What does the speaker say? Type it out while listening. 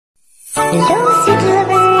Hello, sweet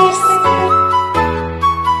lovers!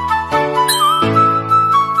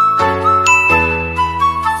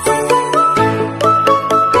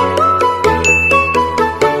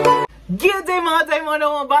 Good day mga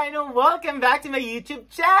Taimono, welcome back to my YouTube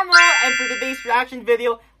channel. And for today's reaction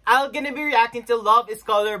video, I'm gonna be reacting to Love is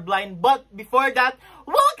Colorblind. But before that,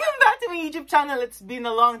 welcome back to my YouTube channel. It's been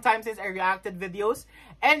a long time since I reacted videos.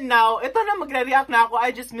 And now, ito na, magre-react na ako.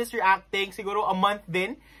 I just missed reacting. Siguro a month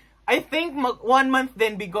din. I think 1 month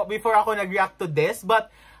din before ako nag-react to this.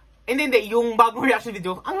 But, hindi, yung bagong reaction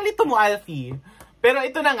video, ang lito mo, Alphie. Pero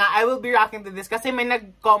ito na nga, I will be reacting to this kasi may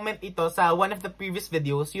nag-comment ito sa one of the previous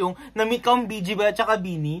videos, yung na-meet ko ang BG ba at saka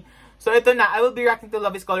Bini. So ito na, I will be reacting to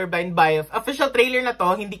Love is Colorblind by official trailer na to.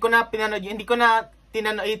 Hindi ko na pinanood, hindi ko na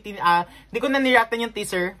nireactan yung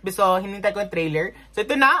teaser. So hinintay ko yung trailer. So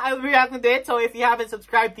ito na, I will be reacting to it. So if you haven't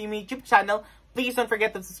subscribed to my YouTube channel, please don't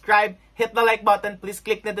forget to subscribe, hit the like button, please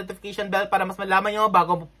click the notification bell para mas malaman nyo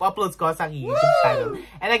bago uploads ko sa aking YouTube channel.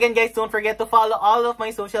 And again guys, don't forget to follow all of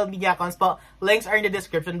my social media accounts po. Links are in the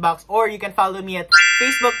description box, or you can follow me at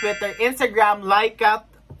Facebook, Twitter, Instagram,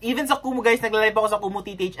 even sa Kumu guys, nagla-live ako sa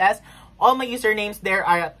kumu.ph. All my usernames there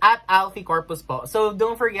are at Alphie Corpuz po. So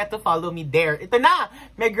don't forget to follow me there. Ito na,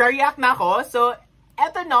 mag-react na ako. So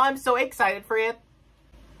ito na, I'm so excited for it.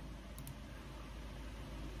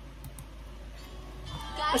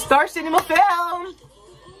 Star Cinema Film!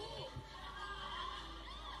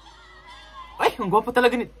 Ay, ang gwapo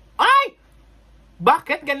talaga nito. Ay!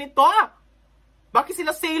 Bakit ganito? Bakit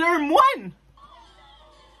sila Sailor Moon?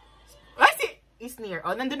 Ay, si Isneer.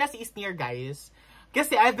 Oh, nandun na si Isneer, guys.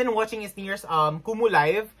 Kasi I've been watching Isneer's Kumu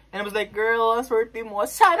live, and I was like, girl, ang swerte mo.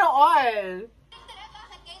 Sana all!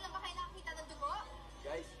 Bakit ngayon lang ba kayo nakakita ng dugo?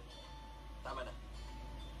 Guys, tama na.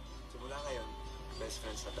 Simula ngayon, best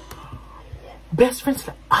friends na tayo. Best friends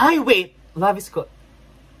na. Ay, wait. Love is good.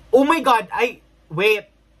 Oh my God. Wait.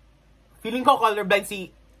 Feeling ko colorblind si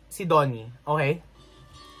Donny. Okay?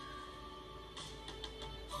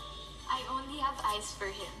 I only have eyes for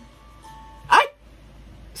him. Ay!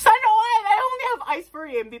 Sana all! I only have eyes for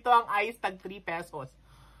him. Dito ang eyes, tag 3 pesos.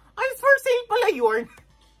 Eyes for sale pala yun.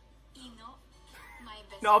 Ino, my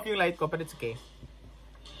best Na-off yung light ko, but it's okay.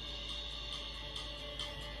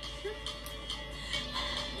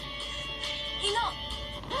 Ino!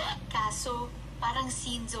 Kaso, parang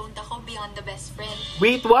scene zoned ako beyond the best friend.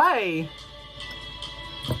 Wait, why?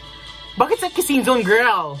 Bakit sa kissing zone,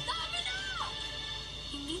 girl?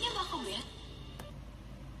 Hindi niya ba ako bet?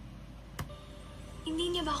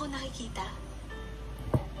 Hindi niya ba ako nakikita?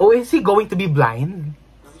 Oh, is he going to be blind?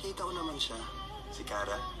 Nakikita ko naman siya. Si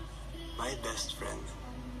Kara, my best friend.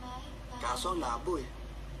 Kaso ang labo eh.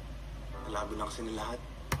 Malabo na kasi ng lahat.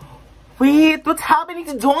 Wait, what's happening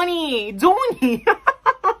to Donny? Donny!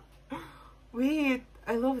 Wait,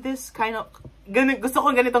 I love this kind of... Gusto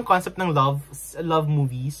ko ganitong concept ng love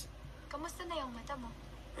movies. Kamusta na yung mata mo?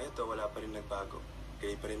 Eto, wala pa rin nagbago.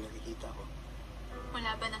 Kaya pa rin nakikita ko.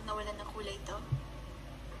 Wala ba nang nawalan ng kulay ito?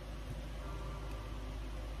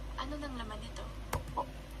 Ano nang laman nito?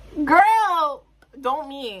 Girl! Don't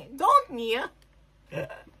me!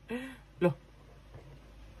 Look.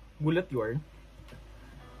 Gulat yun.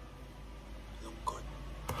 Lungkot.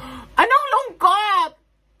 Anong lungkot?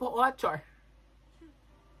 Char.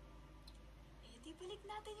 Eh, di balik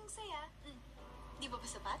natin yung saya. Di ba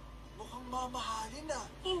sapat? Mukhang mamahalin ah.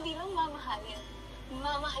 Hindi lang mamahalin.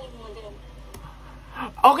 Mamahalin mo din.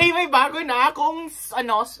 Okay, may bago na akong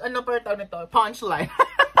ano pa tawag nito? Punchline.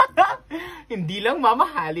 Hindi lang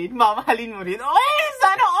mamahalin mo rin. Oy,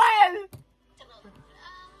 sana all!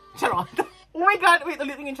 Charot. Oh my God, wait,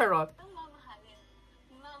 ulitin yung charot.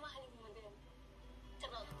 Mamahalin mo din.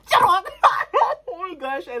 Charot! Oh my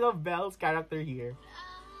gosh, I love Belle's character here.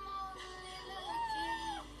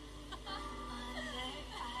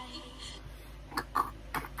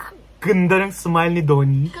 Ganda ng smile ni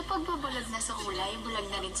Donny. Kapag babulag na sa kulay, bulag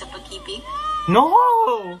na rin sa pag-ibig. No!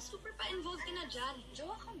 Super pa-involved ka na dyan.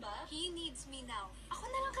 Jowa ka ba? He needs me now. Ako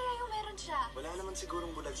na lang kaya yung meron siya. Wala naman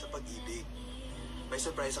sigurong bulag sa pag-ibig. May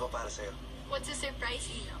surprise ako para sa'yo. What's the surprise,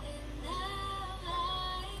 Ino?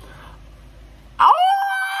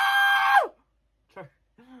 Sure.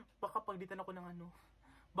 Baka pagditan ako ng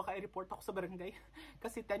baka i-report ako sa barangay.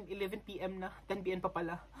 Kasi 11 PM na. 10 PM pa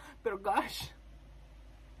pala. Pero gosh.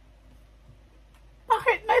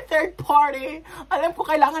 Bakit may third party? Alam ko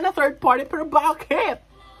kailangan na third party, pero bakit?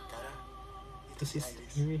 Kara, Ito si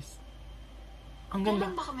Iris. Ang ganda.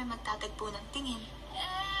 Kailan ba kami magtatagpo ng tingin?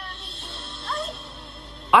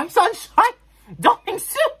 Ay, sunshine! Dumping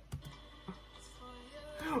soup!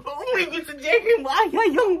 Oh my God, sa Jerry Maya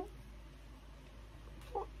yung...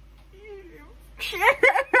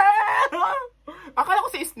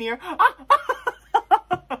 sneer.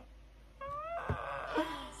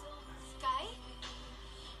 Sky?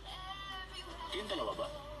 Yung dalawa ba?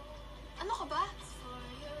 Ano ka ba?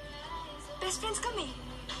 Best friends kami.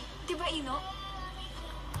 Diba, Ino?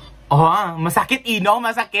 Oh, masakit, Ino.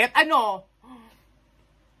 Masakit. Ano?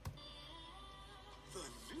 The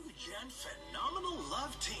new Gen Phenomenal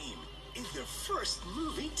Love Team is their first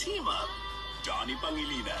movie team-up. Donny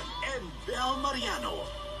Pangilinan and Belle Mariano.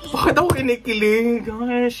 Bakit ako kinikilig?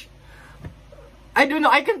 Gosh. I don't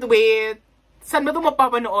know. I can't wait. Saan ba ito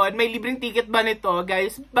mapapanood? May libreng ticket ba nito,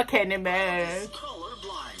 guys? Bakenemen.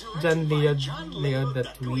 John Leo the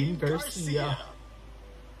Twin Garcia.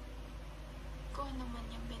 Kung naman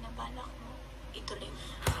yung binabalak mo, ituloy mo.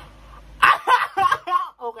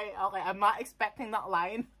 Okay. I'm not expecting that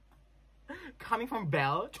line. Coming from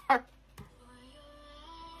Belle.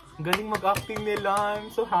 Galing mag-acting nila. I'm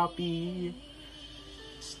so happy.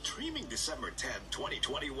 Streaming December 10,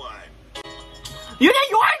 2021. Yun na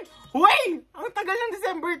yun! Wait! Ang tagal ng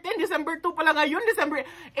December 10. December 2 pala ngayon. December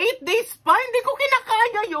 8 days pa. Hindi ko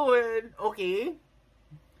kinakaya yun. Okay?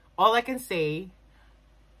 All I can say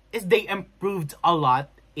is they improved a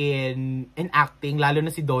lot in acting. Lalo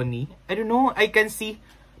na si Donny. I don't know. I can see.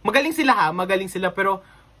 Magaling sila ha. Magaling sila. Pero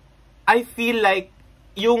I feel like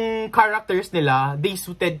yung characters nila, they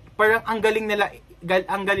suited. Parang ang galing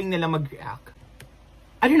nila mag-react.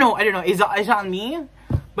 I don't know. Is that on me?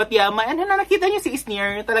 But yeah, nakita niyo si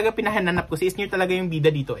Isneer, talaga pinahanap ko. Si Isneer talaga yung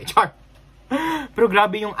bida dito eh. Char. Pero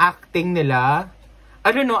grabe yung acting nila. I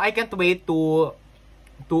don't know, I can't wait to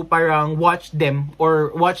parang watch them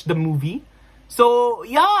or watch the movie. So,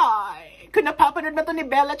 yeah. Kung napapanood na to ni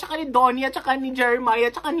Bella, tsaka ni Donny, tsaka ni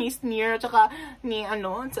Jeremiah, tsaka ni Isneer, tsaka ni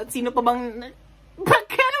at sino pa bang...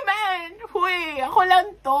 Bakit naman? Huy, ako lang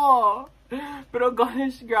to. Pero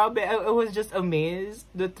gosh, grabe. I was just amazed.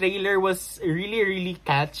 The trailer was really, really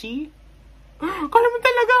catchy. Kala mo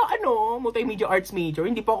talaga, multimedia arts major.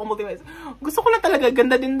 Hindi pa ako multimedia. Gusto ko lang talaga,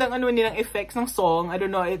 ganda din ng nilang effects ng song. I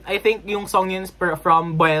don't know, I think yung song yun is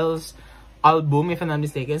from Belle's album, if I'm not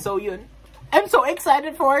mistaken. So yun. I'm so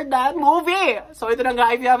excited for that movie! So ito na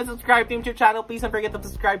nga, if you haven't subscribed to YouTube channel, please don't forget to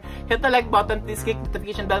subscribe. Hit the like button, please click the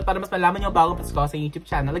notification bell para mas malaman nyo bagong post ko sa YouTube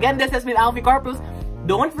channel. Again, this has been Alphie Corpuz.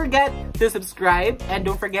 Don't forget to subscribe and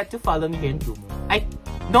don't forget to follow me here in Kumu.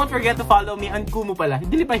 Don't forget to follow me on Kumu pala.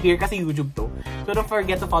 Hindi pa here kasi YouTube to. So don't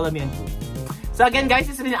forget to follow me on Kumu. So again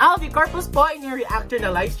guys, this has been Alphie Corpuz po, and your reactor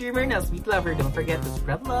na live streamer na sweet lover. Don't forget to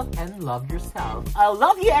spread love and love yourself. I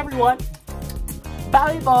love you everyone!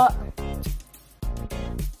 Bye po!